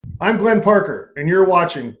I'm Glenn Parker, and you're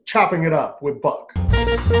watching Chopping It Up with Buck. All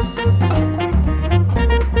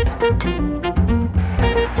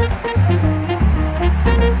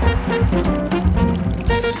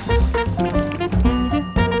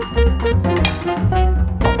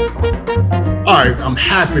right, I'm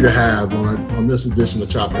happy to have on this edition of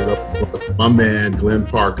Chopping It Up my man, Glenn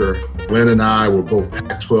Parker. Glenn and I were both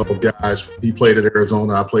Pac-12 guys. He played at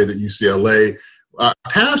Arizona. I played at UCLA.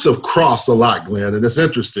 Paths have crossed a lot, Glenn, and it's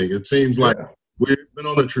interesting. It seems like we've been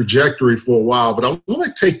on a trajectory for a while, but I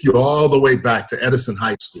want to take you all the way back to Edison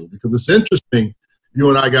High School because it's interesting. You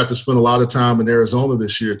and I got to spend a lot of time in Arizona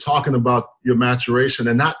this year talking about your maturation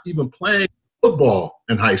and not even playing football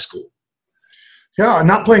in high school. Yeah,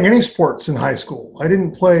 not playing any sports in high school. I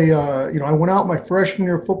didn't play, I went out my freshman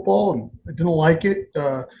year of football and I didn't like it.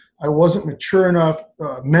 I wasn't mature enough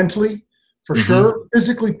mentally, for sure.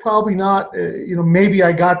 Physically, probably not. Maybe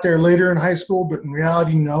I got there later in high school, but in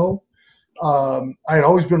reality, no. I had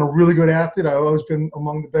always been a really good athlete. I've always been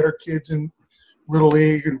among the better kids in Little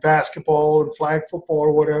League and basketball and flag football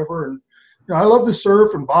or whatever. And I love to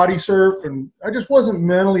surf and body surf, and I just wasn't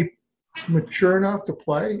mentally mature enough to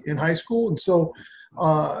play in high school. And so,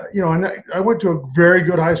 and I went to a very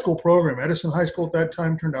good high school program. Edison High School at that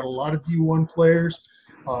time turned out a lot of D1 players.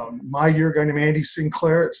 My year, a guy named Andy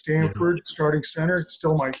Sinclair at Stanford, starting center.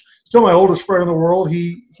 Still my oldest friend in the world.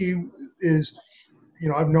 He is,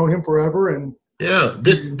 I've known him forever. And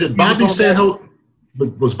did Bobby San Jose?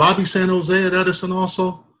 Was Bobby San Jose at Edison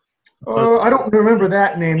also? I don't remember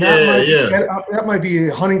that name. That might be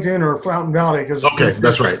Huntington or Fountain Valley.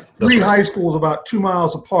 That's right. Three high schools about 2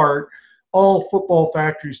 miles apart, all football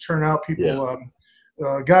factories, turn out people.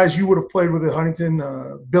 Guys you would have played with at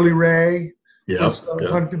Huntington, Billy Ray,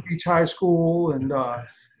 Huntington Beach High School, and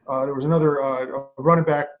there was another running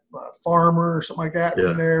back, Farmer or something like that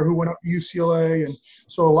in there who went up to UCLA. And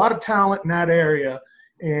so a lot of talent in that area.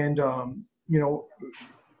 And,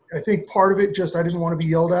 I think part of it I didn't want to be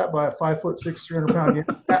yelled at by a 5'6", 300-pound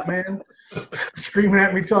fat man screaming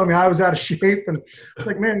at me, telling me I was out of shape. And it's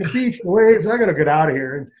like, man, the beach, the waves, I got to get out of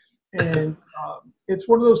here. And it's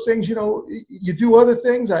one of those things, you do other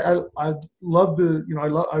things. I love I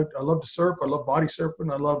love to surf. I love body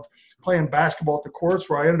surfing. I loved playing basketball at the courts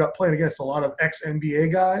where I ended up playing against a lot of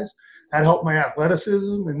ex-NBA guys. That helped my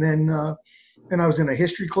athleticism. And then I was in a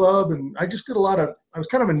history club, and I just did I was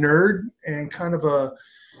kind of a nerd and kind of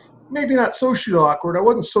maybe not socially awkward. I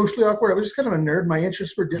wasn't socially awkward. I was just kind of a nerd. My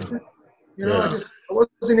interests were different. I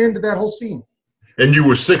wasn't into that whole scene. And you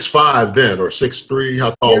were 6'5" then, or 6'3"?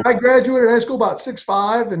 How tall? Yeah, I graduated high school about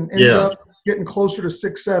 6'5" and ended up getting closer to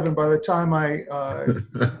 6'7" by the time I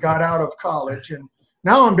got out of college. And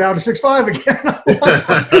now I'm down to 6'5" again.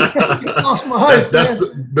 Lost my height. That's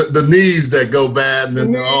the knees that go bad, and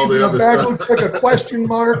then all the other back stuff. looks like a question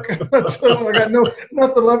mark. So I got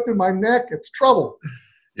nothing left in my neck. It's trouble.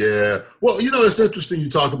 Yeah. Well, it's interesting you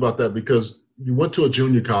talk about that because you went to a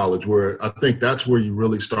junior college where I think that's where you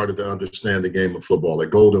really started to understand the game of football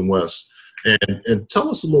at Golden West. And tell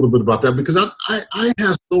us a little bit about that because I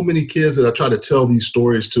have so many kids that I try to tell these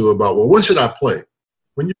stories to about, well, when should I play?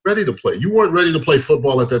 When you're ready to play. You weren't ready to play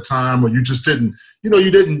football at that time, or you just didn't, you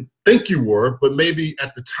didn't think you were, but maybe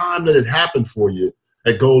at the time that it happened for you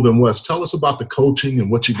at Golden West. Tell us about the coaching and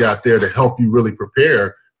what you got there to help you really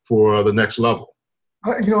prepare for the next level.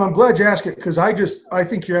 I'm glad you asked it because I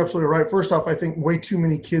think you're absolutely right. First off, I think way too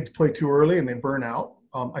many kids play too early and they burn out.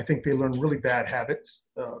 I think they learn really bad habits.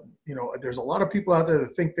 There's a lot of people out there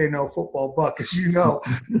that think they know football, Buck, as you know,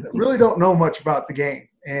 that really don't know much about the game.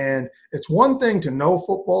 And it's one thing to know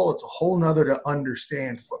football. It's a whole nother to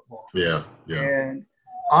understand football. Yeah. And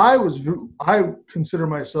I consider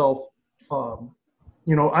myself, I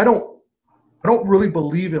don't really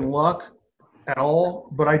believe in luck at all,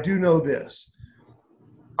 but I do know this.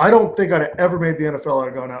 I don't think I'd have ever made the NFL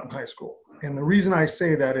had I gone out in high school. And the reason I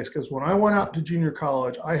say that is because when I went out to junior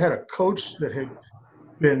college, I had a coach that had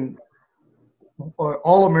been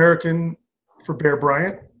All-American for Bear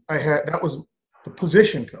Bryant. That was the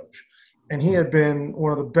position coach. And he had been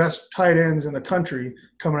one of the best tight ends in the country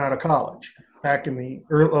coming out of college back in the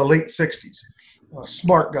late 60s.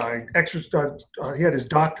 Smart guy. He had his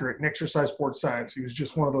doctorate in exercise sports science. He was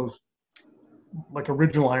just one of those like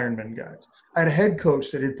original Ironman guys. I had a head coach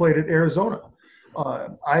that had played at Arizona.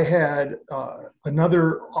 I had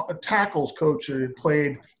another tackles coach that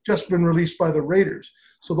had just been released by the Raiders.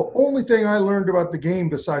 So the only thing I learned about the game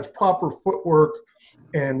besides proper footwork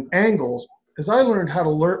and angles is I learned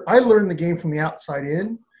the game from the outside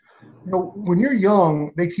in. When you're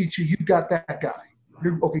young, they teach you've got that guy.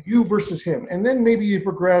 You versus him. And then maybe you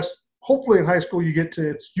progress. Hopefully in high school you get to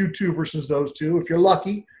it's you two versus those two if you're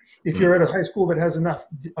lucky. If you're at a high school that has enough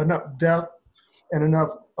depth and enough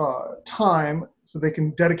time so they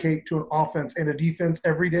can dedicate to an offense and a defense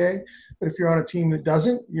every day. But if you're on a team that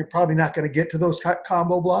doesn't, you're probably not going to get to those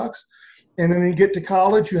combo blocks. And then when you get to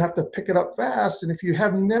college, you have to pick it up fast. And if you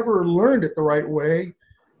have never learned it the right way,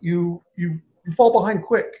 you fall behind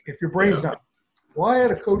quick if your brain's not. Well, I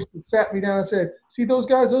had a coach that sat me down and said, see those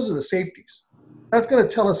guys, those are the safeties. That's going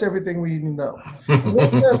to tell us everything we need to know.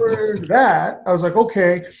 Whatever that, I was like,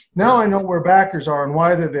 okay, now I know where backers are and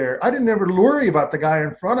why they're there. I didn't ever worry about the guy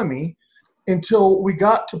in front of me until we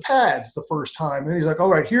got to pads the first time. And he's like, all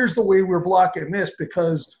right, here's the way we're blocking this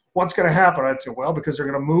because what's going to happen? I'd say, well, because they're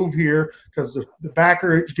going to move here because the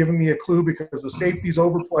backer is giving me a clue because the safety's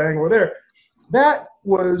overplaying over there. That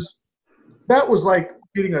was like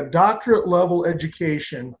getting a doctorate level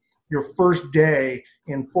education your first day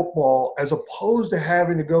in football, as opposed to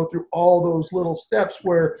having to go through all those little steps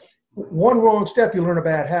where one wrong step, you learn a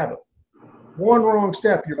bad habit. One wrong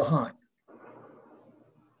step, you're behind.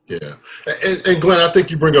 Yeah. And Glenn, I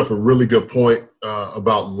think you bring up a really good point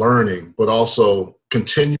about learning, but also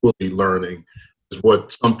continually learning is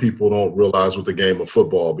what some people don't realize with the game of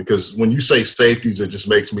football. Because when you say safeties, it just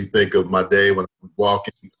makes me think of my day when I'm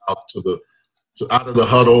walking out of the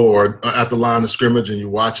huddle or at the line of scrimmage and you're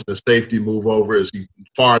watching the safety move over. Is he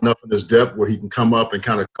far enough in his depth where he can come up and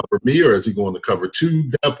kind of cover me, or is he going to cover two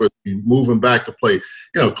depth, or is he moving back to play,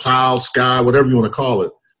 cloud, sky, whatever you want to call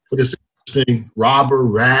it. But it's interesting, robber,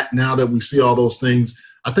 rat, now that we see all those things.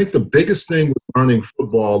 I think the biggest thing with learning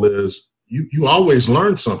football is you always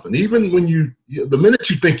learn something. Even when the minute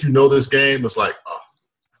you think you know this game, it's like, oh,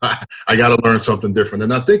 I got to learn something different.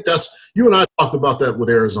 And I think you and I talked about that with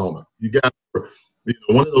Arizona. You got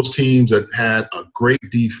one of those teams that had a great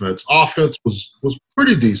defense. Offense was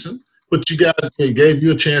pretty decent, but it gave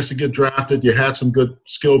you a chance to get drafted. You had some good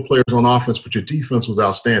skilled players on offense, but your defense was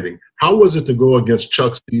outstanding. How was it to go against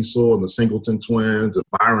Chuck Cecil and the Singleton twins and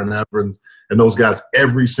Byron Evans and those guys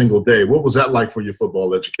every single day? What was that like for your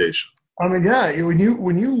football education? I mean, yeah, when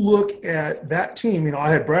you look at that team,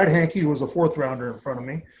 I had Brad Hankey, who was a fourth rounder in front of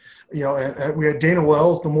me, and we had Dana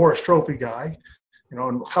Wells, the Morris Trophy guy,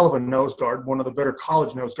 and hell of a nose guard, one of the better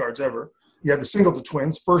college nose guards ever. You had the Singleton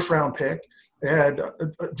twins, first round pick. They had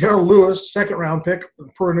Darrell Lewis, second round pick,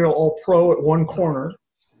 perennial all pro at one corner.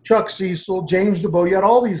 Chuck Cecil, James DeBow. You had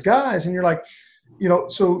all these guys, and you're like,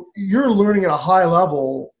 so you're learning at a high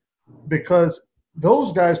level because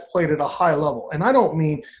those guys played at a high level. And I don't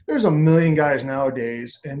mean there's a million guys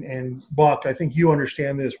nowadays, and Buck, I think you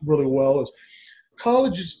understand this really well, is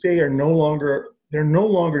colleges today are no longer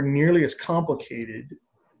nearly as complicated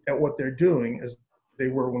at what they're doing as they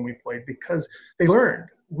were when we played, because they learned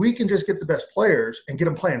we can just get the best players and get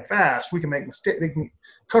them playing fast. We can make mistakes. They can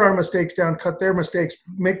cut our mistakes down, cut their mistakes,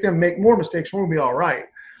 make them make more mistakes. We'll be all right.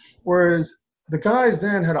 Whereas the guys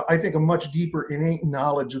then had, I think, a much deeper innate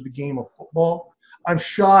knowledge of the game of football. I'm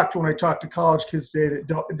shocked when I talk to college kids today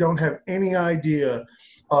that don't have any idea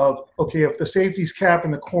of, okay, if the safety's cap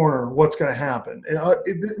in the corner, what's going to happen?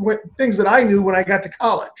 Things that I knew when I got to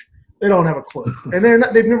college, they don't have a clue. And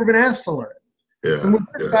they've never been asked to learn it. Yeah, and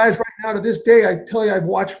with guys right now to this day, I tell you, I've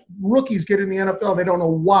watched rookies get in the NFL. They don't know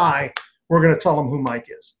why we're going to tell them who Mike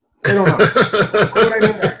is. They don't know.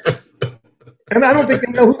 And I don't think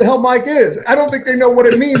they know who the hell Mike is. I don't think they know what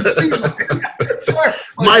it means.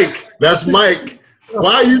 Mike, that's Mike.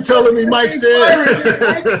 Why are you telling me Mike's there?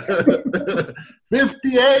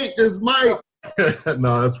 58 is Mike.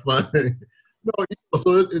 No, that's funny. No,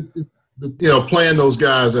 so playing those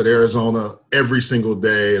guys at Arizona every single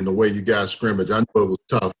day and the way you guys scrimmage, I know it was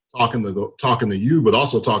tough talking to you, but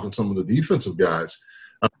also talking to some of the defensive guys.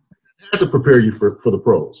 Had to prepare you for the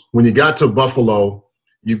pros. When you got to Buffalo,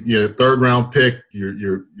 you're a third round pick.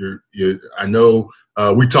 I know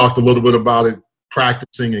we talked a little bit about it.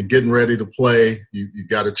 Practicing and getting ready to play, you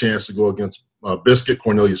got a chance to go against Biscuit,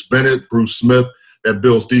 Cornelius Bennett, Bruce Smith, that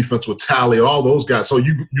Bills defense with Tally, all those guys. So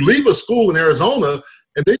you leave a school in Arizona,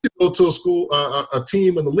 and then you go to a school, a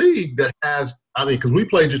team in the league that has, because we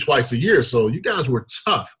played you twice a year, so you guys were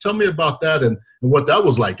tough. Tell me about that and what that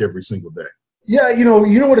was like every single day. Yeah, you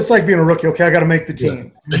know what it's like being a rookie. Okay, I got to make the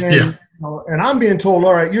team. Yeah. And I'm being told,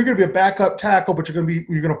 all right, you're going to be a backup tackle, but you're going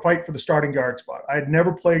to fight for the starting guard spot. I had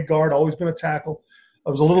never played guard, always been a tackle.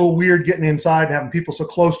 I was a little weird getting inside and having people so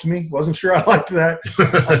close to me. Wasn't sure I liked that.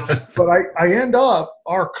 But I end up,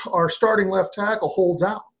 our starting left tackle holds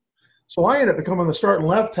out. So I end up becoming the starting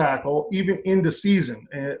left tackle even into season.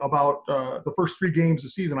 About the first 3 games of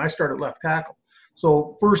the season, I started left tackle.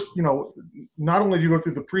 So first, not only do you go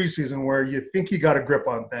through the preseason where you think you got a grip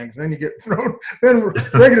on things, then you get thrown, then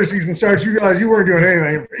regular season starts, you realize you weren't doing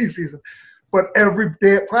anything in preseason. But every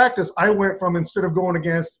day at practice, I went from, instead of going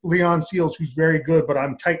against Leon Seals, who's very good, but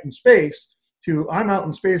I'm tight in space, to I'm out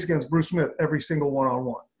in space against Bruce Smith every single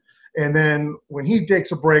one-on-one. And then when he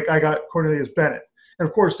takes a break, I got Cornelius Bennett. And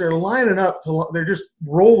of course, they're lining up they're just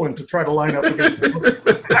rolling to try to line up against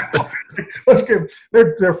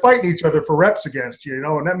they're fighting each other for reps against you,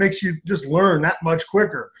 and that makes you just learn that much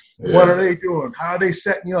quicker. Yeah. What are they doing? How are they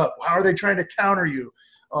setting you up? How are they trying to counter you?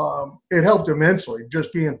 It helped immensely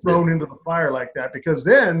just being thrown into the fire like that, because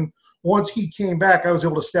then once he came back, I was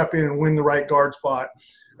able to step in and win the right guard spot,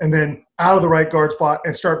 and then out of the right guard spot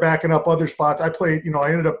and start backing up other spots. I played, I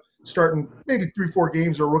ended up starting maybe 3-4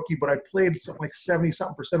 games as a rookie, but I played something like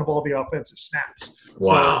 70-something% of all the offensive snaps.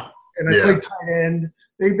 Wow. So, and I played tight end.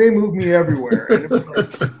 They moved me everywhere. And it was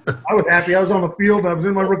I was happy. I was on the field, and I was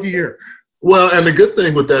in my rookie year. Well, and the good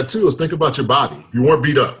thing with that, too, is think about your body. You weren't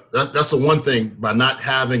beat up. That's the one thing. By not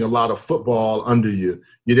having a lot of football under you,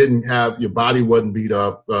 you didn't have – your body wasn't beat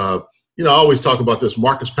up. I always talk about this.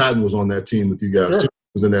 Marcus Patton was on that team with you guys, too.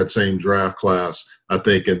 He was in that same draft class, I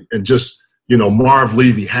think. And just – Marv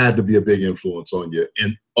Levy had to be a big influence on you.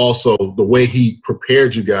 And also the way he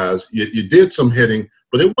prepared you guys, you did some hitting,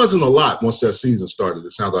 but it wasn't a lot once that season started.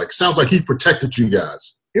 It sounds like he protected you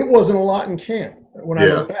guys. It wasn't a lot in camp when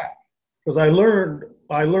I went back, because I learned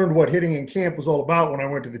what hitting in camp was all about when I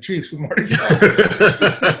went to the Chiefs with Marty Shaw.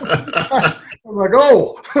 I was like,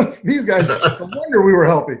 oh, these guys, no wonder we were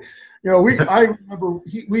healthy. I remember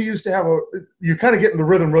we used to have you kind of get in the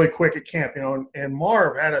rhythm really quick at camp, and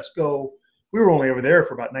Marv had us go. We were only over there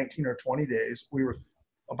for about 19 or 20 days. We were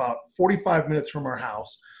about 45 minutes from our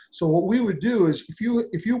house. So what we would do is if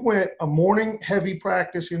you went a morning heavy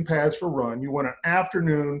practice in pads for run, you went an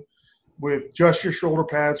afternoon with just your shoulder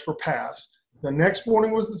pads for pass. The next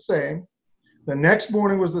morning was the same. The next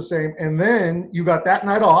morning was the same. And then you got that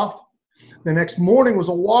night off. The next morning was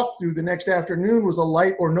a walkthrough. The next afternoon was a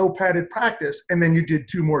light or no padded practice. And then you did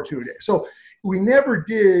 2 more 2-a-days. So we never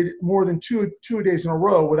did more than two days in a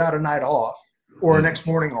row without a night off or a next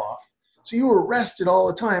morning off. So you were rested all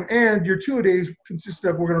the time. And your 2-a-days consisted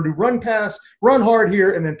of, we're going to do run hard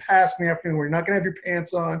here, and then pass in the afternoon where you're not going to have your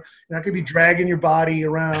pants on. You're not going to be dragging your body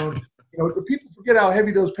around. People forget how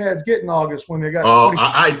heavy those pads get in August when they got. Oh,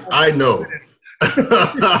 I know.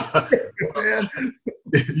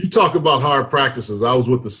 You talk about hard practices. I was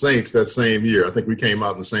with the Saints that same year. I think we came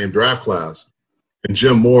out in the same draft class. And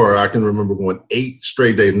Jim Moore, I can remember going 8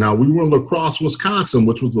 straight days. Now, we were in La Crosse, Wisconsin,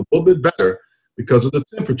 which was a little bit better because of the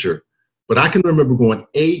temperature. But I can remember going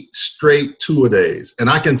 8 straight 2-a-days. And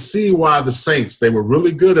I can see why the Saints, they were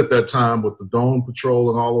really good at that time with the Dome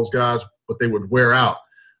Patrol and all those guys, but they would wear out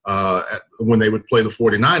when they would play the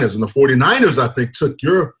 49ers. And the 49ers, I think, took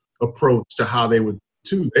your approach to how they would,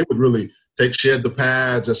 too. They would really shed the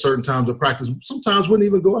pads at certain times of practice. Sometimes wouldn't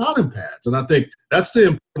even go out in pads. And I think that's the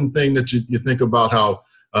important thing that you think about how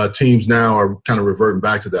teams now are kind of reverting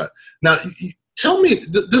back to that. Now, tell me,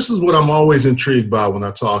 this is what I'm always intrigued by when I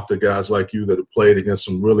talk to guys like you that have played against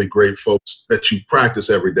some really great folks that you practice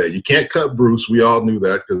every day. You can't cut Bruce. We all knew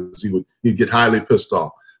that because he'd get highly pissed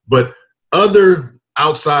off. But other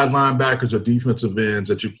outside linebackers or defensive ends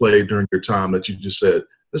that you played during your time that you just said,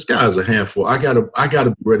 this guy is a handful. I gotta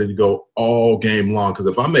be ready to go all game long, because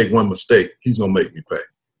if I make one mistake, he's gonna make me pay.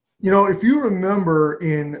 If you remember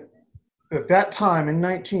at that time in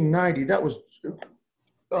 1990, that was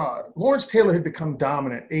Lawrence Taylor had become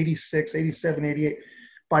dominant, 86, 87, 88.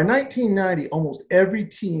 By 1990, almost every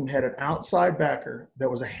team had an outside backer that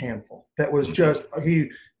was a handful. That was just, he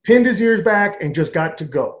pinned his ears back and just got to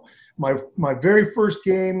go. My very first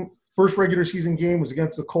regular season game was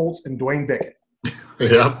against the Colts and Dwayne Bickett.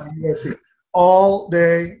 Yeah. All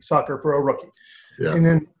day sucker for a rookie. Yeah. And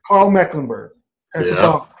then Carl Mecklenburg.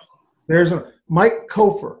 There's Mike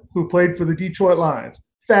Kofer, who played for the Detroit Lions.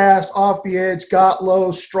 Fast, off the edge, got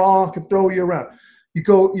low, strong, could throw you around.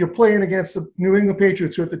 You're playing against the New England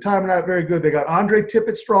Patriots, who at the time are not very good. They got Andre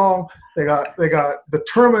Tippett strong. They got the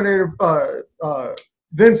Terminator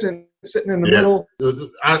Vincent sitting in the middle.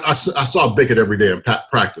 I saw Bickett every day in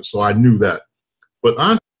practice, so I knew that. But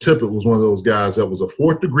Andre Tippett was one of those guys that was a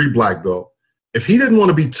 4th-degree black belt. If he didn't want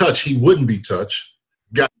to be touched, he wouldn't be touched.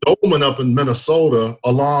 Got Dolman up in Minnesota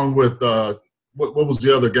along with what was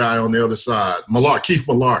the other guy on the other side? Keith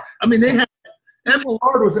Millard. I mean, they had –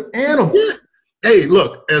 Millard was an animal. Yeah. Hey,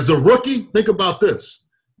 look, as a rookie, think about this.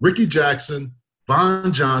 Ricky Jackson,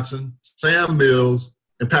 Von Johnson, Sam Mills,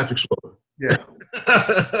 and Patrick Schroeder. Yeah.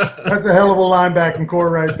 That's a hell of a linebacking core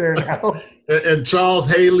right there now. And Charles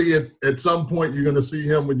Haley, at some point, you're going to see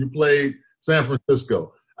him when you played San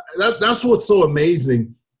Francisco. That's what's so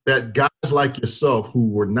amazing, that guys like yourself who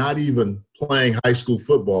were not even playing high school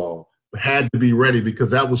football had to be ready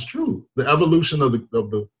because that was true. The evolution of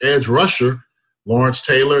the edge rusher, Lawrence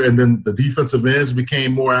Taylor, and then the defensive ends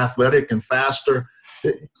became more athletic and faster.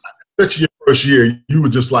 Especially your first year, you were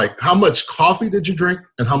just like, how much coffee did you drink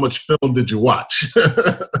and how much film did you watch?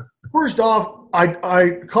 First off,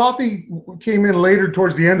 coffee came in later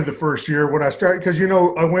towards the end of the first year when I started, because,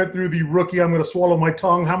 I went through the rookie, I'm going to swallow my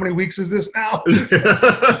tongue. How many weeks is this now?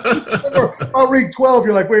 About week 12,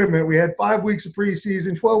 you're like, wait a minute, we had 5 weeks of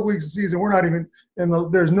preseason, 12 weeks of season. We're not even,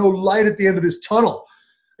 and there's no light at the end of this tunnel.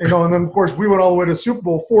 And then, of course, we went all the way to the Super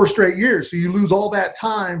Bowl 4 straight years. So you lose all that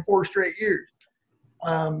time, 4 straight years.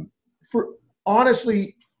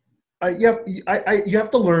 Honestly, you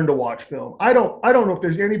have to learn to watch film. I don't know if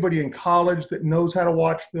there's anybody in college that knows how to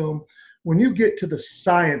watch film. When you get to the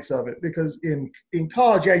science of it, because in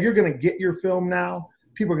college, you're going to get your film now.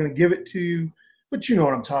 People are going to give it to you, but you know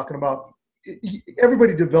what I'm talking about.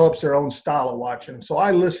 Everybody develops their own style of watching. So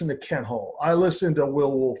I listen to Ken Hull. I listen to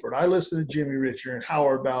Will Wolford. I listen to Jimmy Richer and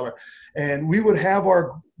Howard Ballard. And we would have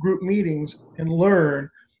our group meetings and learn.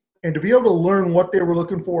 And to be able to learn what they were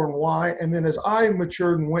looking for and why. And then as I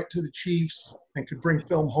matured and went to the Chiefs and could bring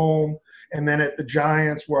film home, and then at the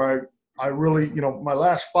Giants where I really, my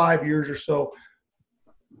last 5 years or so,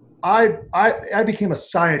 I became a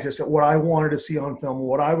scientist at what I wanted to see on film,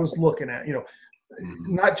 what I was looking at,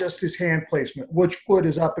 not just his hand placement, which foot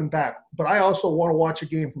is up and back, but I also want to watch a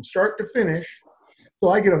game from start to finish. So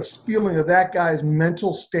I get a feeling of that guy's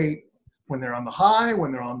mental state when they're on the high,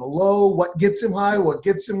 when they're on the low, what gets him high, what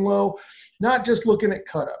gets him low, not just looking at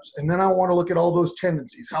cut-ups. And then I want to look at all those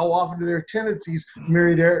tendencies. How often do their tendencies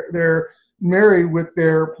marry with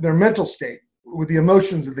their mental state, with the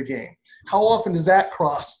emotions of the game? How often does that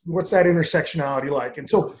cross? What's that intersectionality like? And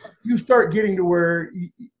so you start getting to where,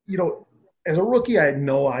 as a rookie, I had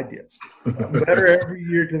no idea. I'm better every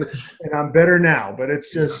year, and I'm better now. But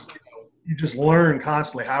it's just, you just learn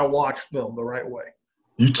constantly how to watch film the right way.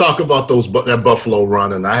 You talk about that Buffalo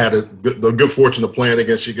run, and I had the good fortune of playing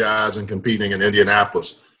against you guys and competing in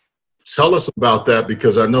Indianapolis. Tell us about that,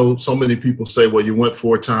 because I know so many people say, well, you went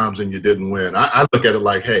 4 times and you didn't win. I look at it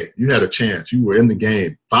like, hey, you had a chance. You were in the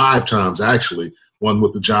game 5 times, actually, 1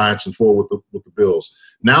 with the Giants and 4 with the Bills.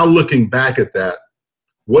 Now looking back at that,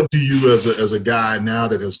 what do you as a guy now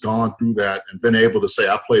that has gone through that and been able to say,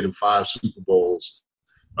 I played in 5 Super Bowls,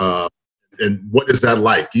 and what is that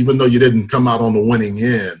like? Even though you didn't come out on the winning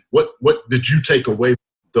end, what did you take away from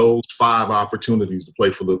those 5 opportunities to play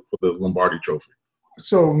for the Lombardi Trophy?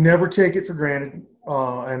 So never take it for granted,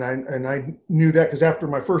 and I knew that because after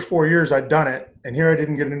my first 4 years, I'd done it, and here I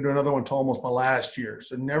didn't get into another one until almost my last year.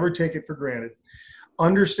 So never take it for granted.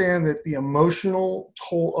 Understand that the emotional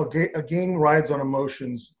toll, a game rides on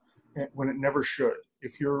emotions when it never should.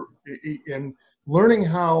 And learning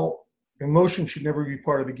how emotion should never be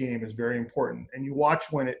part of the game is very important. And you watch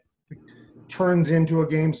when it turns into a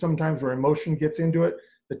game sometimes where emotion gets into it.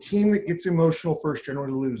 The team that gets emotional first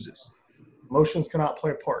generally loses. Emotions cannot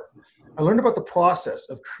play a part. I learned about the process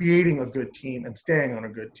of creating a good team and staying on a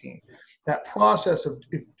good team. That process of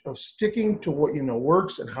sticking to what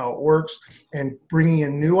works and how it works, and bringing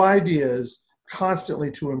in new ideas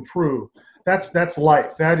constantly to improve. That's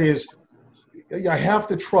life. That is, I have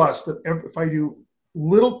to trust that if I do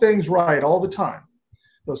little things right all the time,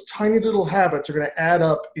 those tiny little habits are going to add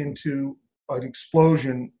up into an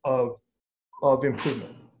explosion of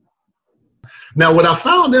improvement. Now, what I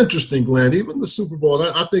found interesting, Glenn, even the Super Bowl,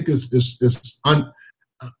 I think is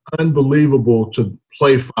unbelievable to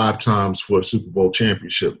play 5 times for a Super Bowl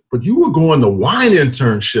championship. But you were going to wine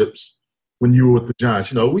internships when you were with the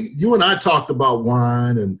Giants. You and I talked about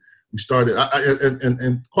wine, and we started.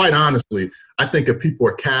 And quite honestly, I think if people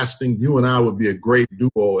are casting, you and I would be a great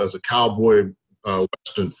duo as a cowboy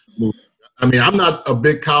Western movie. I mean, I'm not a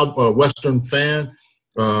big Western fan.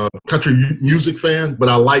 Country music fan, but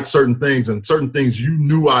I like certain things, and certain things you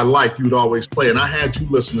knew I liked, you'd always play. And I had you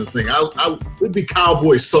listen to things. It'd be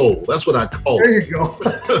cowboy soul. That's what I call it. There you go.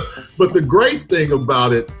 But the great thing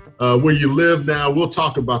about it, where you live now, we'll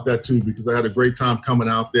talk about that too, because I had a great time coming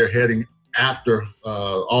out there heading after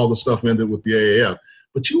all the stuff ended with the AAF.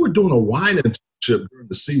 But you were doing a wine internship during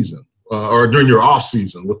the season, or during your off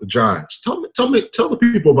season with the Giants. Tell the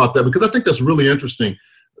people about that, because I think that's really interesting.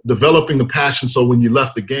 Developing the passion, so when you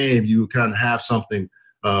left the game, you kind of have something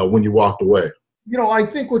when you walked away. I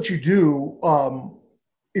think what you do,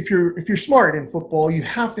 if you're smart in football, you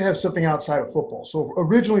have to have something outside of football. So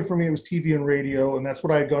originally for me, it was TV and radio, and that's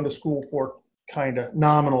what I had gone to school for, kind of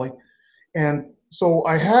nominally. And so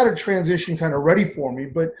I had a transition kind of ready for me,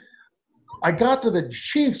 but I got to the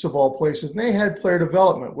Chiefs of all places, and they had player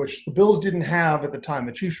development, which the Bills didn't have at the time.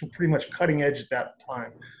 The Chiefs were pretty much cutting edge at that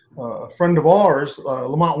time. A friend of ours,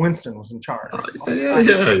 Lamont Winston, was in charge.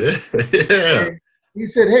 Yeah. He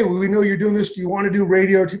said, "Hey, we know you're doing this. Do you want to do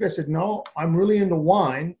radio or TV?" I said, "No, I'm really into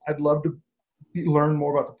wine. I'd love to learn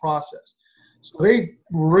more about the process." So they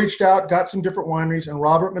reached out, got some different wineries, and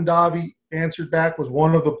Robert Mondavi answered back, was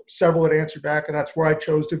one of the several that answered back, and that's where I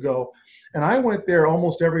chose to go. And I went there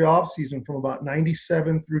almost every off season from about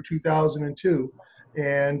 97 through 2002.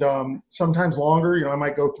 And sometimes longer, I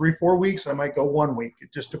might go 3-4 weeks. I might go 1 week.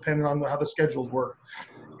 It just depended on how the schedules work.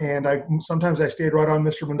 And sometimes I stayed right on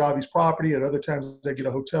Mr. Mondavi's property. At other times I get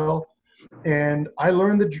a hotel. And I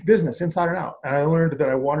learned the business inside and out. And I learned that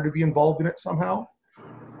I wanted to be involved in it somehow.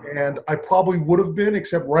 And I probably would have been,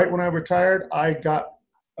 except right when I retired, I got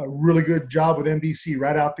a really good job with NBC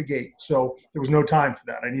right out the gate. So there was no time for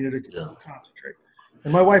that. I needed to concentrate.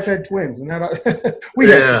 And my wife had twins, and that we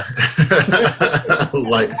had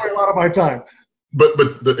like a lot of my time. But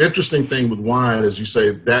the interesting thing with wine is, you say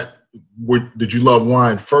that did you love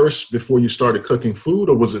wine first before you started cooking food,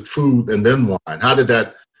 or was it food and then wine? How did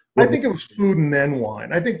that? I think it was food and then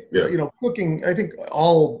wine. I think cooking. I think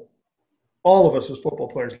all of us as football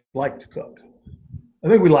players like to cook. I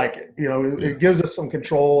think we like it. It gives us some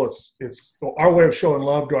control. It's our way of showing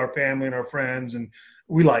love to our family and our friends, and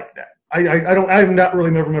we like that. I've not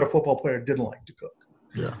really never met a football player who didn't like to cook.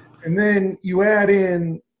 Yeah. And then you add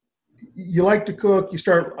in, you like to cook. You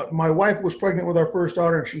start. My wife was pregnant with our first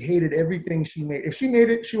daughter, and she hated everything she made. If she made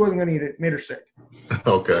it, she wasn't going to eat it. It made her sick.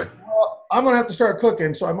 Okay. Well, I'm going to have to start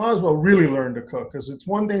cooking, so I might as well really learn to cook, because it's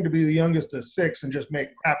one thing to be the youngest of 6 and just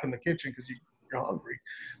make crap in the kitchen because you're hungry.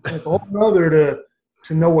 And it's a whole other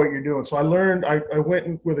to know what you're doing. So I learned. I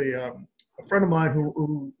went with a friend of mine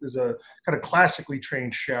who is a kind of classically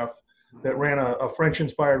trained chef that ran a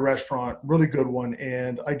French-inspired restaurant, really good one,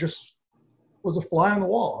 and I just was a fly on the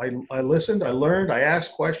wall. I listened, I learned, I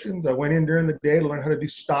asked questions. I went in during the day to learn how to do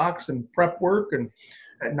stocks and prep work, and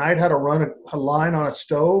at night how to run a line on a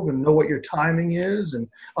stove and know what your timing is, and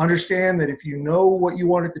understand that if you know what you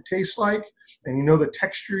want it to taste like and you know the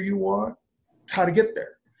texture you want, how to get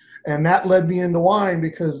there. And that led me into wine,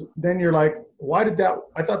 because then you're like, I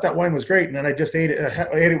thought that wine was great, and then I just ate it. I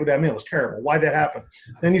ate it with that meal. It was terrible. Why'd that happen?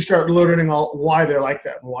 Then you start learning why they're like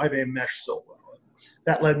that and why they mesh so well.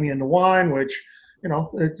 That led me into wine, which,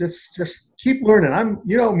 it just keep learning. I'm,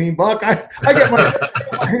 me, Buck. I get my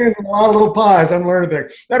hands in a lot of little pies. I'm learning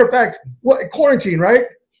things. Matter of fact, quarantine, right?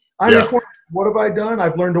 I'm in quarantine. What have I done?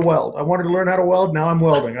 I've learned to weld. I wanted to learn how to weld. Now I'm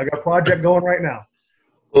welding. I got a project going right now.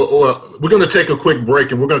 Well, we're going to take a quick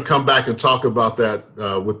break, and we're going to come back and talk about that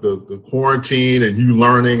with the quarantine and you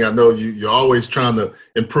learning. I know you're always trying to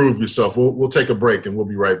improve yourself. We'll take a break, and we'll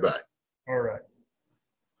be right back. All right.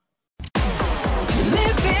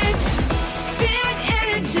 Live it, thin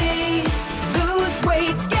energy, lose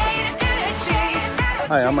weight, gain energy.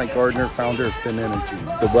 Hi, I'm Mike Gardner, founder of Thin Energy,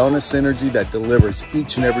 the wellness energy that delivers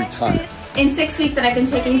each and every time. In 6 weeks that I've been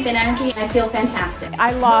taking Thin Energy, I feel fantastic.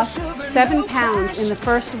 I lost 7 pounds in the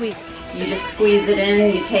first week. You just squeeze it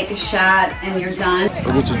in, you take a shot, and you're done.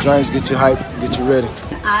 Get your drinks, get you hype, get you ready.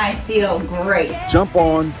 I feel great. Jump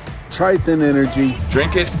on, try Thin Energy.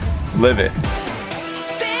 Drink it, live it.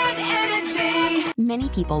 Many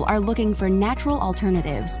people are looking for natural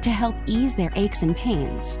alternatives to help ease their aches and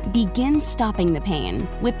pains. Begin stopping the pain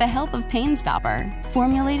with the help of Pain Stopper.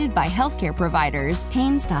 Formulated by healthcare providers,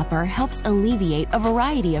 Pain Stopper helps alleviate a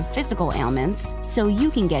variety of physical ailments so you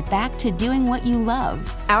can get back to doing what you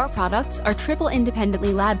love. Our products are triple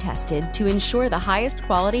independently lab tested to ensure the highest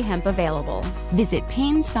quality hemp available. Visit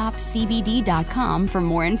PainStopCBD.com for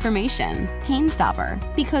more information. Pain Stopper,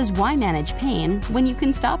 because why manage pain when you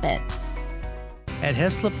can stop it? At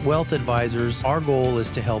Heslop Wealth Advisors, our goal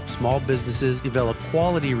is to help small businesses develop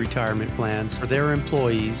quality retirement plans for their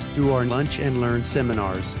employees through our Lunch and Learn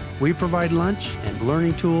seminars. We provide lunch and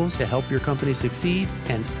learning tools to help your company succeed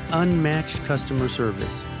and unmatched customer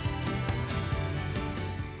service.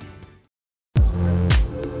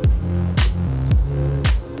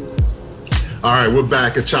 All right, we're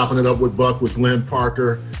back at Chopping It Up with Buck with Glenn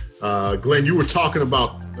Parker. Glenn, you were talking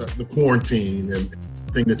about the quarantine and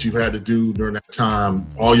thing that you've had to do during that time,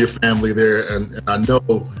 all your family there, and I know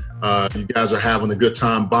you guys are having a good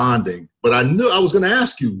time bonding. But I knew I was going to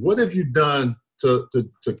ask you, what have you done to kind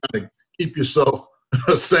of keep yourself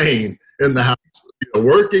sane in the house,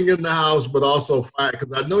 working in the house, but also fine?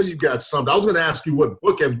 Because I know you got something. I was going to ask you what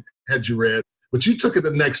book had you read, but you took it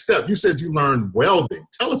the next step. You said you learned welding.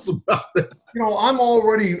 Tell us about it.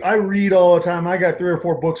 I read all the time. I got 3 or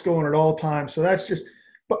 4 books going at all times, so that's just.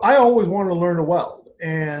 But I always wanted to learn to weld.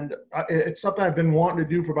 and it's something I've been wanting to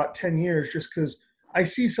do for about 10 years just because I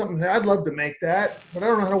see something that I'd love to make that, but I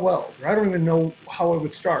don't know how to weld. Or I don't even know how I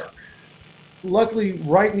would start. Luckily,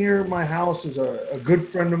 right near my house is a good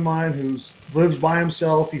friend of mine who lives by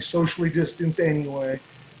himself. He's socially distanced anyway.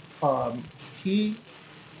 He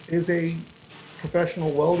is a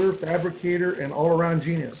professional welder, fabricator, and all-around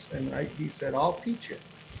genius. And he said, I'll teach you.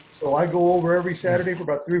 So I go over every Saturday for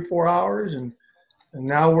about 3 or 4 hours, and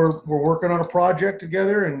now we're working on a project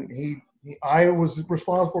together. And I was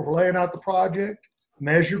responsible for laying out the project,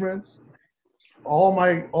 measurements, all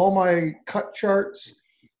my cut charts,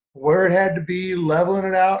 where it had to be, leveling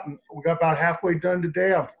it out, and we got about halfway done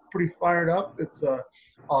today. I'm pretty fired up.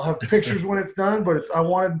 I'll have pictures when it's done, but I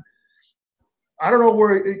don't know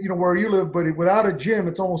where you live, but without a gym,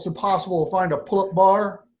 it's almost impossible to find a pull-up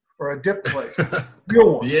bar or a dip place.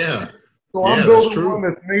 Real one. Yeah. So I'm building one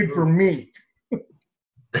that's made for me.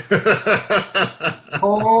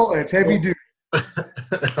 Oh, it's heavy duty.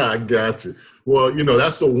 I got you. Well,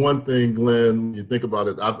 that's the one thing, Glenn, you think about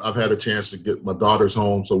it. I've had a chance to get my daughters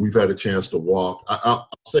home, so we've had a chance to walk. I'll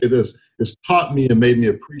say this. It's taught me and made me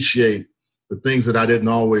appreciate the things that I didn't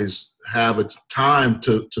always have a time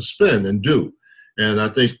to spend and do. And I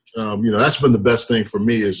think, that's been the best thing for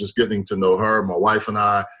me is just getting to know her, my wife and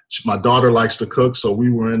I. My daughter likes to cook, so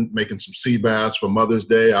we were making some sea bass for Mother's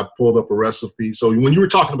Day. I pulled up a recipe. So when you were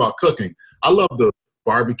talking about cooking, I love the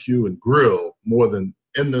barbecue and grill more than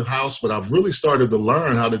in the house, but I've really started to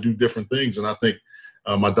learn how to do different things. And I think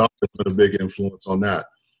my daughter has been a big influence on that.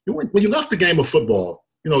 When you left the game of football,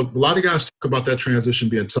 a lot of guys talk about that transition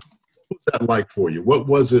being tough. What was that like for you? What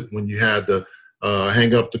was it when you had to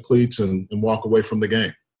hang up the cleats and walk away from the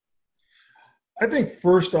game? I think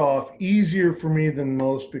first off, easier for me than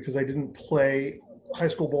most because I didn't play high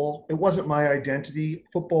school ball. It wasn't my identity.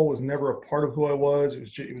 Football was never a part of who I was. It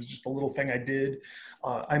was just a little thing I did.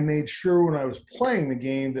 I made sure when I was playing the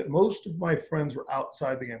game that most of my friends were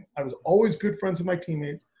outside the game. I was always good friends with my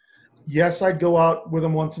teammates. Yes, I'd go out with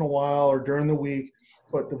them once in a while or during the week,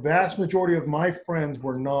 but the vast majority of my friends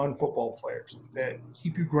were non-football players that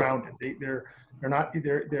keep you grounded.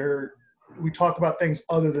 We talk about things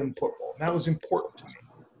other than football. And that was important to me.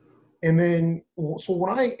 And then, so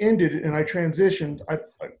when I ended and I transitioned,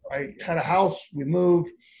 I had a house, we moved.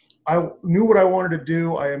 I knew what I wanted to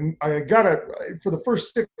do. For the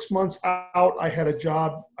first 6 months out, I had a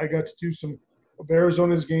job. I got to do some of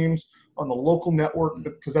Arizona's games on the local network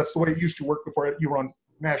because that's the way it used to work before you were on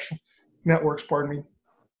national networks, pardon me.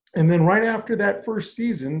 And then right after that first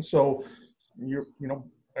season, so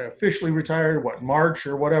I officially retired, March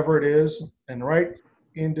or whatever it is. And right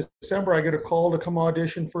in December, I get a call to come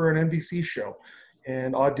audition for an NBC show,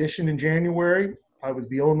 and auditioned in January. I was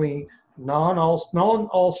the only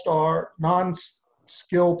non-all-star,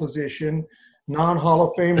 non-skill position, non-Hall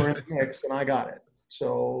of Famer in the mix, and I got it.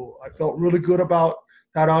 So I felt really good about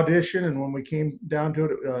that audition. And when we came down to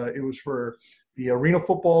it, it was for the Arena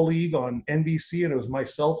Football League on NBC, and it was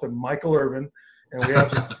myself and Michael Irvin, and we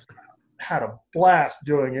had a blast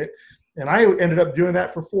doing it. And I ended up doing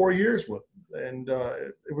that for 4 years with them. And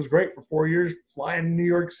it was great for 4 years, flying to New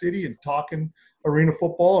York City and talking arena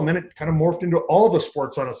football. And then it kind of morphed into all the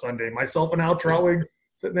sports on a Sunday. Myself and Al Trowig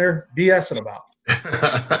sitting there BSing about.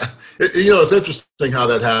 It's interesting how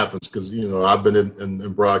that happens because, I've been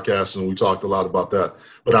in broadcasting and we talked a lot about that.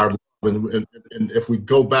 But and if we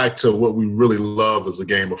go back to what we really love is the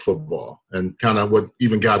game of football and kind of what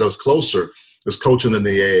even got us closer is coaching in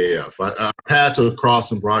the AAF. I had to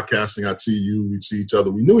cross in broadcasting. I'd see you, we'd see each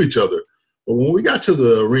other. We knew each other. But when we got to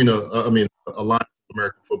the Alliance of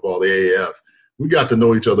American Football, the AAF, we got to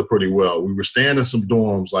know each other pretty well. We were staying in some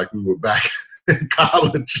dorms like we were back in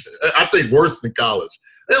college. I think worse than college.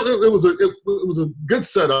 It was a good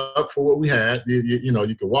setup for what we had.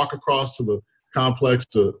 You could walk across to the complex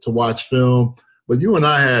to watch film. But you and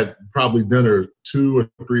I had probably dinner 2 or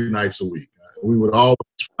 3 nights a week. We would always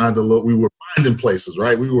we were finding places,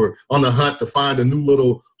 right? We were on the hunt to find a new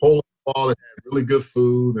little hole in the wall that had really good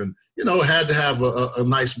food and, had to have a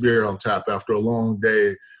nice beer on tap after a long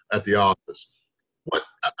day at the office.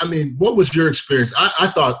 What was your experience? I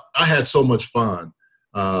thought I had so much fun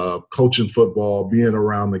coaching football, being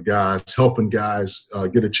around the guys, helping guys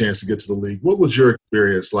get a chance to get to the league. What was your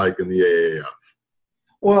experience like in the AAF?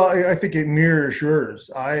 Well, I think it mirrors yours.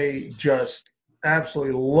 I just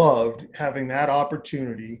absolutely loved having that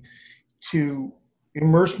opportunity to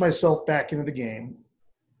immerse myself back into the game.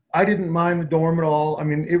 I didn't mind the dorm at all.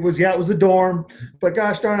 It was a dorm, but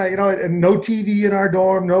gosh darn it, and no TV in our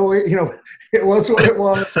dorm. No, it was what it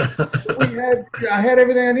was. I had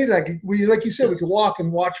everything I needed. Like you said, we could walk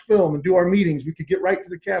and watch film and do our meetings. We could get right to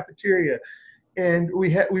the cafeteria. and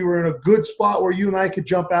we were in a good spot where you and I could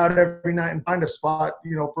jump out every night and find a spot,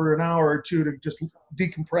 for an hour or two to just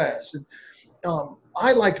decompress. And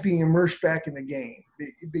I liked being immersed back in the game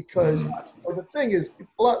because the thing is,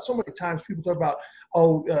 so many times people talk about,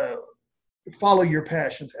 follow your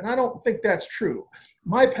passions. And I don't think that's true.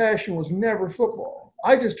 My passion was never football.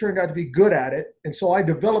 I just turned out to be good at it. And so I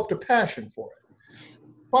developed a passion for it.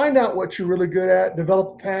 Find out what you're really good at,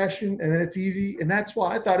 develop a passion, and then it's easy. And that's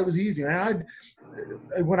why I thought it was easy. And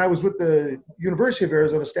when I was with the University of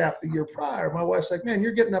Arizona staff the year prior, my wife's like, man,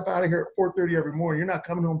 you're getting up out of here at 4:30 every morning. You're not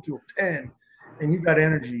coming home till 10, and you've got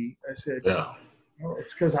energy. I said, yeah.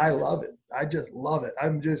 It's because I love it. I just love it.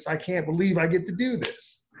 I can't believe I get to do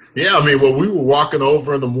this. Yeah, I mean, well, we were walking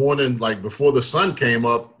over in the morning, like before the sun came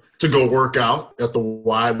up, to go work out at the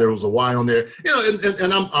Y. There was a Y on there,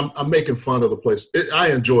 and I'm making fun of the place.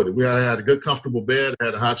 I enjoyed it. I had a good, comfortable bed,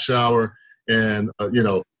 had a hot shower, and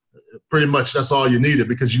pretty much that's all you needed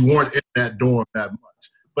because you weren't in that dorm that much.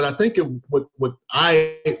 But I think what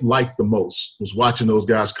I liked the most was watching those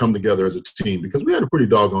guys come together as a team because we had a pretty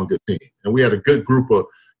doggone good team, and we had a good group of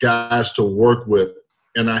guys to work with.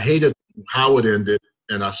 And I hated how it ended.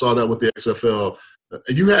 And I saw that with the XFL.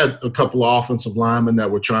 You had a couple of offensive linemen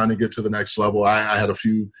that were trying to get to the next level. I had a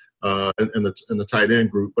few in the tight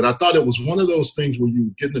end group. But I thought it was one of those things where you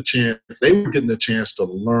were getting a chance. They were getting a chance to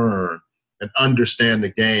learn and understand the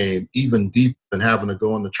game even deeper than having to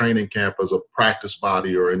go into training camp as a practice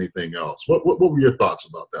body or anything else. What were your thoughts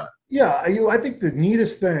about that? Yeah, I think the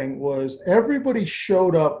neatest thing was everybody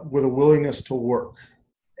showed up with a willingness to work.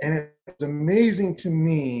 And it's amazing to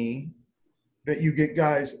me that you get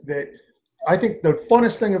guys that I think the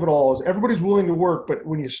funnest thing of it all is everybody's willing to work, but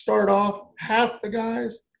when you start off, half the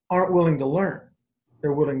guys aren't willing to learn.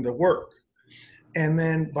 They're willing to work. And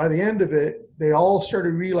then by the end of it, they all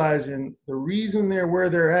started realizing the reason they're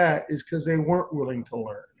where they're at is because they weren't willing to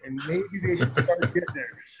learn. And maybe they should start getting there.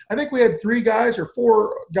 I think we had 3 guys or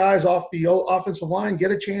 4 guys off the offensive line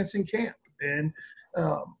get a chance in camp.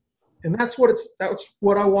 And that's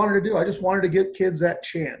what I wanted to do. I just wanted to give kids that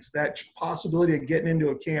chance, that possibility of getting into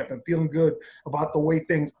a camp and feeling good about the way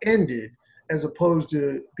things ended as opposed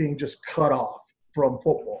to being just cut off from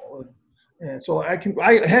football. And so I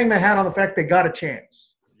hang my hat on the fact they got a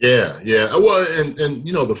chance. Yeah. Well, and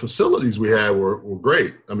the facilities we had were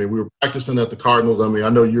great. I mean, we were practicing at the Cardinals. I mean, I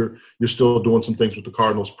know you're still doing some things with the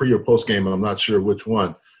Cardinals pre or post game, and I'm not sure which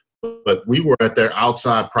one. But we were at their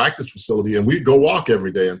outside practice facility, and we'd go walk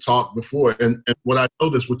every day and talk before. And what I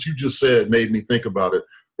noticed, what you just said made me think about it.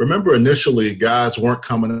 Remember, initially, guys weren't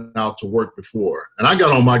coming out to work before. And I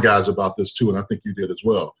got on my guys about this, too, and I think you did as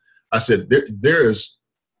well. I said, there is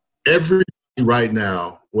everybody right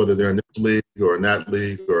now, whether they're in this league or in that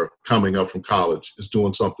league or coming up from college, is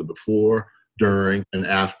doing something before, during, and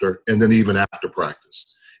after, and then even after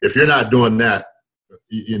practice. If you're not doing that,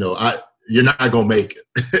 you're not going to make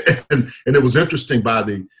it. and it was interesting by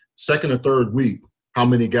the second or third week how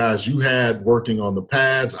many guys you had working on the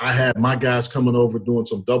pads. I had my guys coming over doing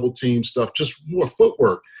some double team stuff, just more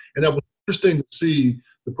footwork. And that was interesting to see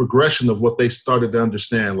the progression of what they started to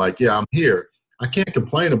understand. Like, yeah, I'm here. I can't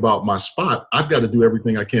complain about my spot. I've got to do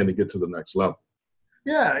everything I can to get to the next level.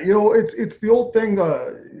 Yeah, it's the old thing.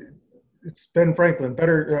 It's Ben Franklin,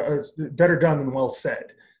 better done than well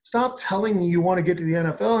said. Stop telling me you want to get to the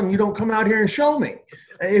NFL and you don't come out here and show me.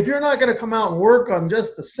 If you're not going to come out and work on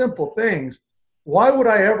just the simple things, why would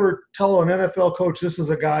I ever tell an NFL coach this is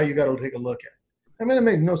a guy you got to take a look at? I mean, it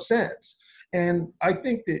made no sense. And I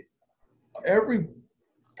think that every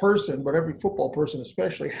person, but every football person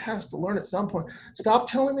especially, has to learn at some point. Stop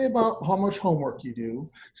telling me about how much homework you do.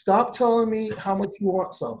 Stop telling me how much you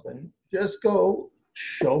want something. Just go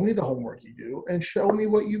show me the homework you do and show me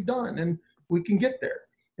what you've done, and we can get there.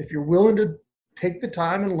 If you're willing to take the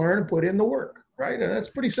time and learn and put in the work, right? And that's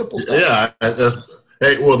pretty simple stuff. Yeah.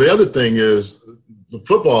 Hey, well, the other thing is the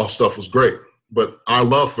football stuff was great, but our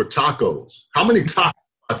love for tacos. How many tacos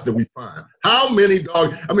did we find? How many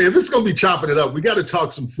dogs? I mean, if it's going to be chopping it up, we got to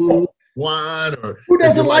talk some food, wine, or who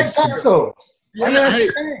doesn't like tacos? Yeah,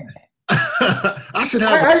 I should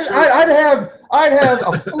have. I'd have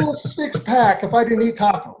a full 6-pack if I didn't eat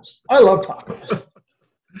tacos. I love tacos.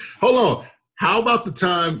 Hold on. How about the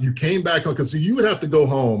time you came back on? Because you would have to go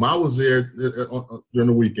home. I was there during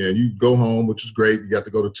the weekend. You go home, which is great. You got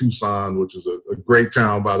to go to Tucson, which is a great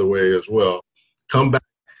town, by the way, as well. Come back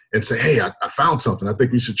and say, hey, I found something. I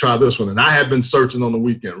think we should try this one. And I had been searching on the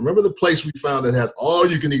weekend. Remember the place we found that had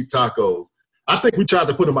all-you-can-eat tacos? I think we tried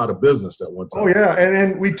to put him out of business that one time. Oh yeah,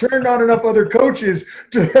 and we turned on enough other coaches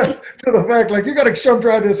to the fact like you got to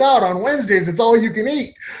try this out on Wednesdays. It's all you can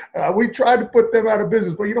eat. We tried to put them out of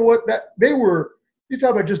business, but you know what? That they were. You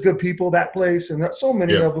talk about just good people. That place and so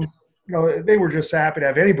many of them. You know, they were just happy to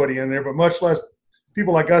have anybody in there, but much less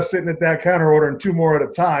people like us sitting at that counter ordering 2 more at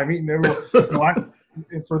a time, eating everyone.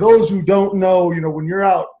 And for those who don't know, when you're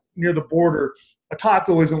out near the border, a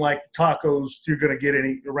taco isn't like the tacos you're going to get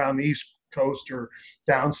any around the East Coast or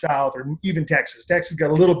down south or even Texas. Texas got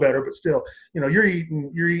a little better, but still, you're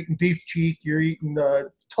eating beef cheek, you're eating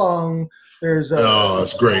tongue. There's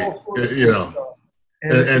that's great.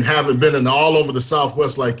 And having been in all over the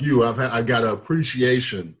Southwest like you, I got an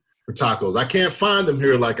appreciation for tacos. I can't find them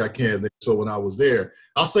here like I can. So when I was there,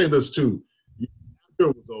 I'll say this too. After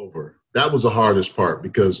it was over, that was the hardest part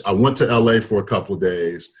because I went to LA for a couple of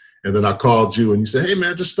days and then I called you and you said, hey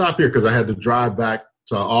man, just stop here because I had to drive back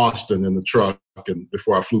to Austin in the truck and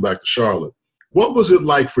before I flew back to Charlotte. What was it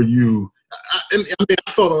like for you? I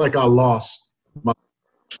felt like I lost my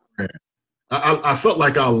friend. I felt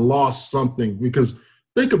like I lost something because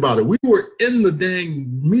think about it. We were in the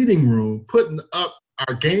dang meeting room putting up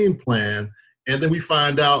our game plan, and then we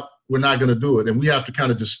find out we're not going to do it, and we have to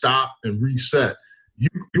kind of just stop and reset. You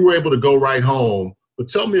were able to go right home, but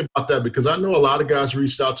tell me about that because I know a lot of guys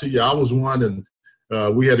reached out to you. I was one, and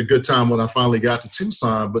we had a good time when I finally got to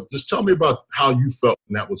Tucson, but just tell me about how you felt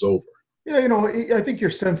when that was over. Yeah, I think your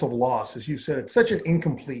sense of loss, as you said, it's such an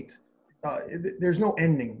incomplete. There's no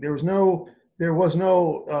ending. There was no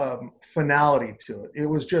finality to it. It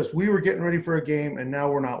was just we were getting ready for a game, and now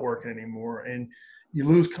we're not working anymore. And you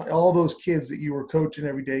lose all those kids that you were coaching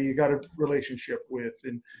every day. You got a relationship with,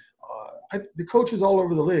 and the coaches all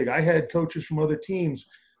over the league. I had coaches from other teams.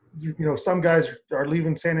 Some guys are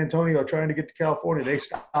leaving San Antonio trying to get to California. They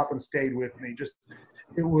stopped and stayed with me.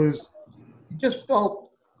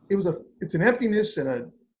 It's an emptiness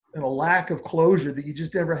and a lack of closure that you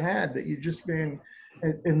just never had. That you just been.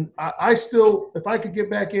 And I still, if I could get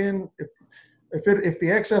back in, if the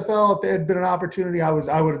XFL, if there had been an opportunity, I would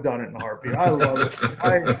have done it in a heartbeat. I love it.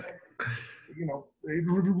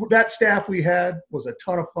 That staff we had was a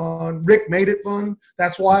ton of fun. Rick made it fun.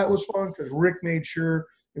 That's why it was fun because Rick made sure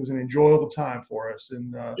it was an enjoyable time for us.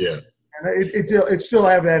 And and it still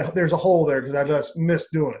have that. There's a hole there because I just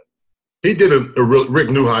missed doing it. He did Rick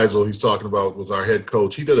Neuheisel, he's talking about, was our head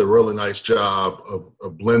coach. He did a really nice job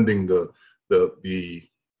of blending the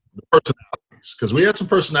personalities because we had some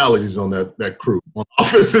personalities on that crew on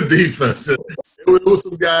offense and defense. It was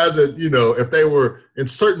some guys that, if they were in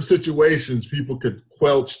certain situations, people could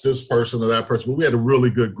quelch this person or that person. But we had a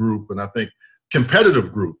really good group and I think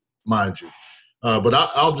competitive group, mind you. But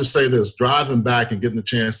I'll just say this, driving back and getting the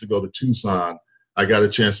chance to go to Tucson, I got a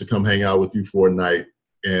chance to come hang out with you for a night.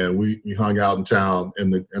 And we hung out in town,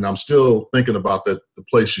 and I'm still thinking about the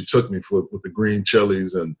place you took me with the green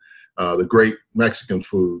chilies and the great Mexican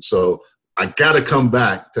food. So I got to come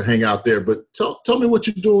back to hang out there. But tell me what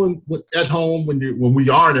you're doing at home when we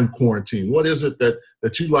aren't in quarantine. What is it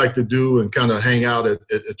that you like to do and kind of hang out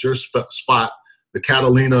at your spot? The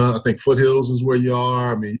Catalina, I think Foothills is where you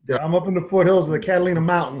are. I mean, I'm up in the foothills of the Catalina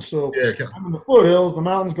Mountains. So I'm in the foothills. The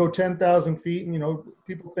mountains go 10,000 feet. And,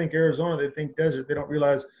 people think Arizona, they think desert. They don't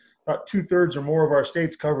realize about 2/3 or more of our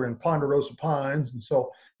state's covered in ponderosa pines. And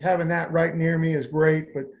so having that right near me is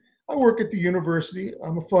great. But I work at the university.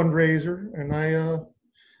 I'm a fundraiser, and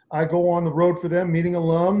I go on the road for them, meeting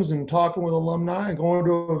alums and talking with alumni and going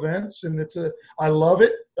to events. And I love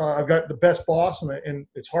it. I've got the best boss, and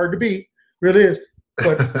it's hard to beat. Really is,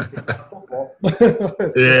 but football.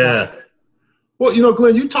 Yeah. Well,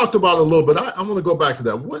 Glenn, you talked about it a little bit. I'm going to go back to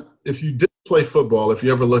that. What if you did play football? If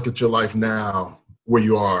you ever look at your life now, where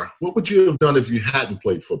you are, what would you have done if you hadn't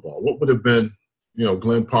played football? What would have been,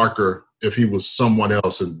 Glenn Parker if he was someone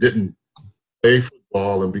else and didn't play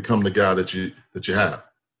football and become the guy that you have?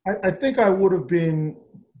 I think I would have been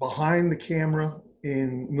behind the camera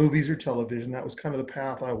in movies or television. That was kind of the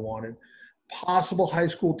path I wanted. Possible high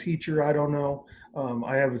school teacher, I don't know.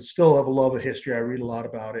 I still have a love of history. I read a lot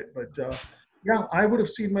about it, but I would have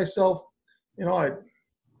seen myself.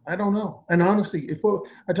 I don't know. And honestly,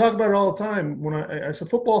 I talk about it all the time. When I said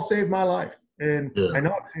football saved my life, and I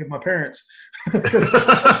know it saved my parents.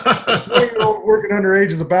 20-year-old working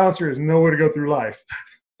underage as a bouncer is no way to go through life.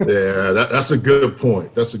 Yeah, that's a good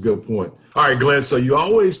point. That's a good point. All right, Glenn, so you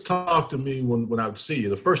always talk to me when I would see you.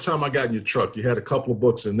 The first time I got in your truck, you had a couple of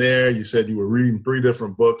books in there. You said you were reading 3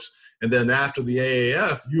 different books. And then after the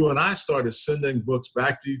AAF, you and I started sending books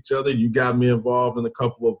back to each other. You got me involved in a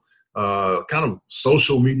couple of kind of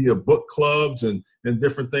social media book clubs and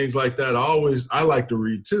different things like that. I like to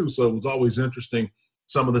read too, so it was always interesting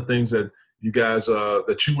some of the things that you guys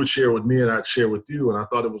that you would share with me and I'd share with you, and I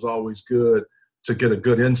thought it was always good to get a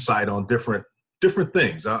good insight on different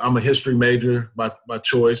things. I'm a history major by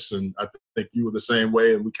choice, and I think you were the same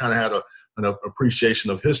way, and we kind of had an appreciation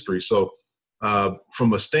of history. So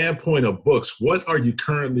from a standpoint of books, what are you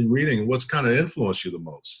currently reading, and what's kind of influenced you the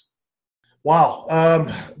most? Wow.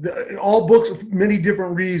 All books, many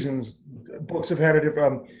different reasons. Books have had a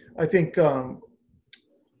different, I think,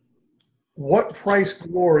 What Price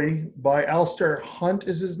Glory by Alistair Hunt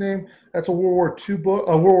is his name. That's a World War II book,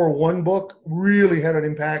 a World War I book, really had an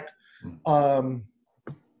impact.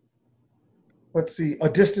 Let's see, A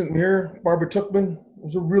Distant Mirror, Barbara Tuchman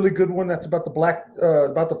was a really good one. That's about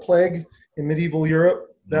about the plague in medieval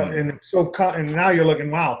Europe. And now you're looking,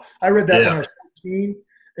 wow. I read that when I was 14.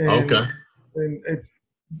 And, and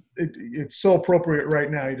it's so appropriate right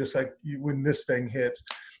now. You're just like, when this thing hits.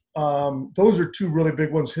 Those are two really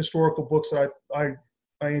big ones, historical books that I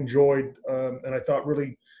enjoyed and I thought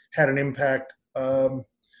really had an impact.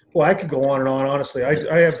 Well, I could go on and on. Honestly,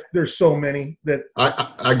 there's so many that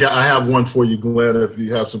I have one for you, Glenn. If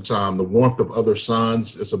you have some time, The Warmth of Other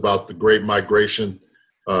Suns. It's about the Great Migration.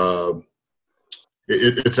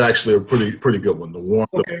 It's actually a pretty good one. The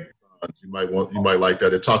Warmth of Other Suns. You might like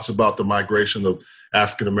that. It talks about the migration of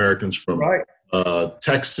African Americans from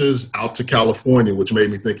Texas out to California, which made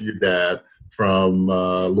me think of your dad. From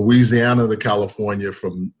Louisiana to California,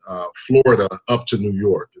 from Florida up to New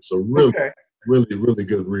York. It's a really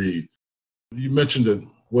good read. You mentioned it,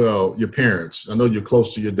 well, your parents. I know you're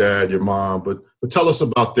close to your dad, your mom, but tell us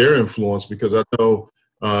about their influence, because I know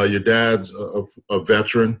your dad's a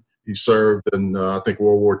veteran. He served in, I think,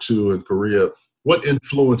 World War II in Korea. What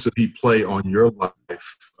influence did he play on your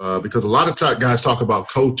life? Because a lot of guys talk about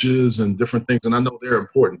coaches and different things, and I know they're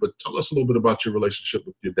important, but tell us a little bit about your relationship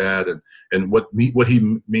with your dad and what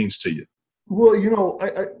he means to you. Well,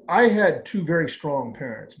 I had two very strong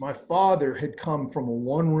parents. My father had come from a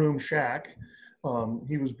one-room shack.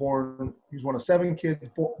 He was one of 7 kids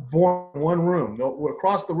born in one room.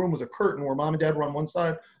 Across the room was a curtain where mom and dad were on one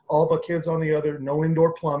side, all the kids on the other, no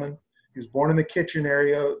indoor plumbing. He was born in the kitchen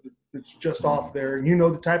area that's just off there. And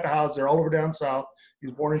the type of house, they're all over down south. He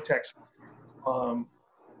was born in Texas. 12,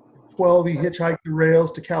 he hitchhiked the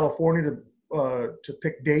rails to California to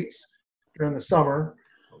pick dates during the summer.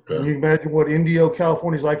 And you can imagine what Indio,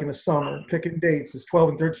 California is like in the summer, picking dates. His 12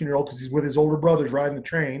 and 13-year-old, because he's with his older brothers riding the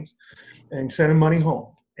trains and sending money home.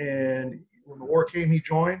 And when the war came, he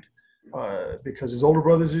joined because his older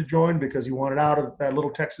brothers had joined, because he wanted out of that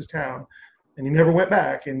little Texas town. And he never went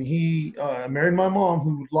back. And he married my mom,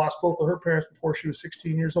 who lost both of her parents before she was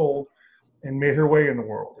 16 years old, and made her way in the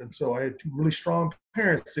world. And so I had two really strong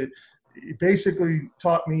parents. It basically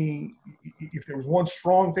taught me, if there was one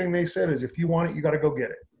strong thing they said, is if you want it, you got to go get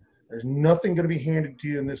it. There's nothing going to be handed to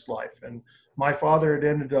you in this life. And my father had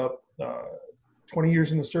ended up 20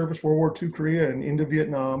 years in the service, World War II, Korea, and into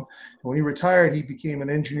Vietnam. And when he retired, he became an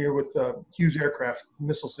engineer with Hughes Aircraft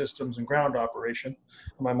Missile Systems and Ground Operation.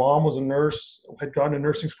 And my mom was a nurse, had gone to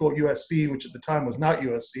nursing school at USC, which at the time was not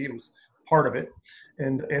USC. It was part of it,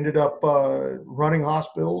 and ended up running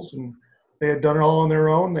hospitals. And they had done it all on their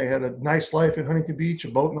own. They had a nice life in Huntington Beach, a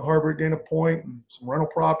boat in the harbor at Dana Point, and some rental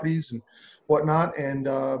properties and whatnot. And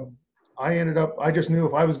I just knew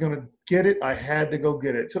if I was going to get it, I had to go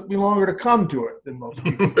get it. It took me longer to come to it than most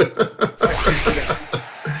people.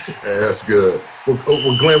 Yeah, that's good.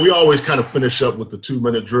 Well, Glenn, we always kind of finish up with the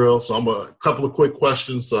 2-minute drill. So I'm a couple of quick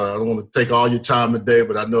questions. I don't want to take all your time today,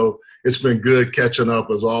 but I know it's been good catching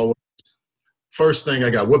up as always. First thing I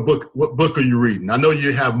got, what book are you reading? I know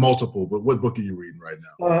you have multiple, but what book are you reading right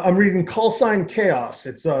now? I'm reading Call Sign Chaos.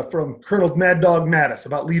 It's from Colonel Mad Dog Mattis,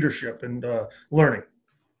 about leadership and learning.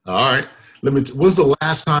 All right. When's the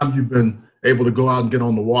last time you've been able to go out and get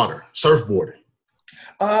on the water, surfboarding?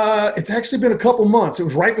 It's actually been a couple months. It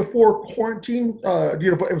was right before quarantine.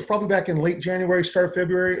 It was probably back in late January, start of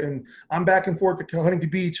February, and I'm back and forth to Huntington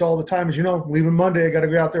Beach all the time. As you know, leaving Monday, I got to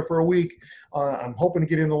go out there for a week. I'm hoping to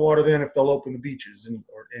get in the water then if they'll open the beaches and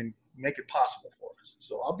make it possible for us.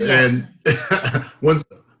 So I'll be one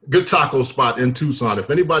good taco spot in Tucson. If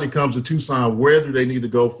anybody comes to Tucson, where do they need to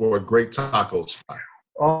go for a great taco spot?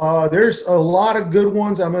 There's a lot of good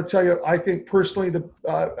ones. I'm going to tell you, I think personally,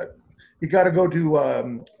 you got to go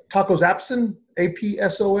to Tacos Apson,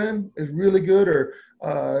 APSON is really good, or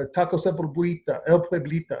Tacos El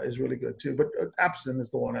Pueblita is really good too. But Apson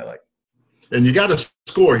is the one I like. And you got to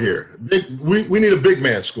score here. We need a big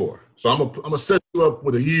man score. So I'm gonna set you up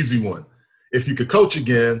with an easy one. If you could coach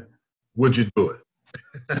again, would you do it?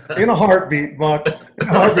 In a heartbeat, Buck. In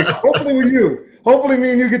a heartbeat. Hopefully with you. Hopefully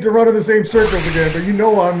me and you get to run in the same circles again, but you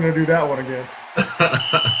know I'm going to do that one again.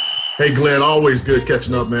 Hey, Glenn, always good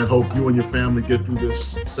catching up, man. Hope you and your family get through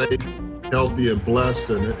this safe, healthy, and blessed.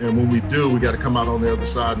 And when we do, we got to come out on the other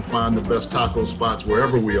side and find the best taco spots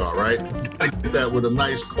wherever we are, right? Got to get that with a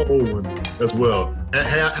nice cold one as well.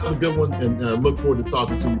 Have a good one, and look forward to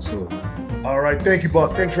talking to you soon. All right. Thank you,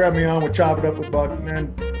 Buck. Thanks for having me on with Chop It Up with Buck,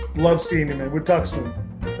 man. Love seeing you, man. We'll talk soon.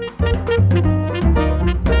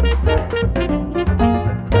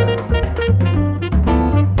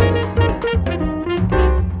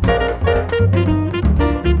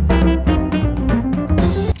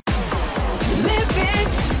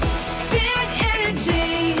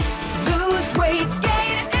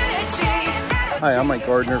 Hi, I'm Mike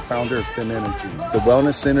Gardner, founder of Thin Energy, the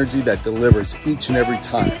wellness energy that delivers each and every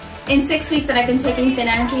time. In 6 weeks that I've been taking Thin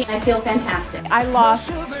Energy, I feel fantastic. I lost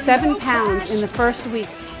 7 pounds in the first week.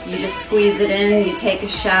 You just squeeze it in, you take a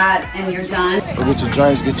shot, and you're done. Go get your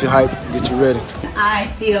drinks, get you hype, get you ready. I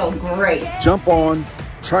feel great. Jump on,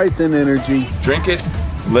 try Thin Energy. Drink it,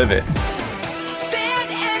 live it.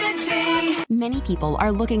 Many people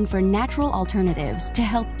are looking for natural alternatives to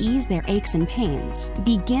help ease their aches and pains.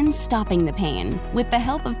 Begin stopping the pain with the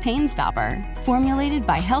help of Pain Stopper. Formulated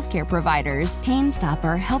by healthcare providers, Pain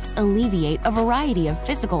Stopper helps alleviate a variety of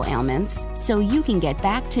physical ailments so you can get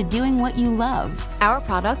back to doing what you love. Our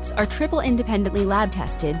products are triple independently lab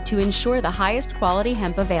tested to ensure the highest quality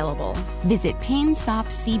hemp available. Visit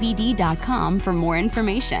PainStopCBD.com for more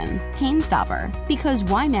information. Pain Stopper, because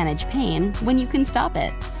why manage pain when you can stop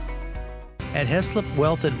it? At Heslop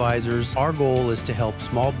Wealth Advisors, our goal is to help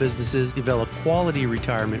small businesses develop quality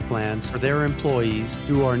retirement plans for their employees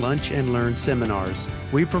through our Lunch and Learn seminars.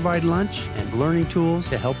 We provide lunch and learning tools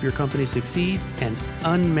to help your company succeed and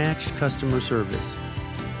unmatched customer service.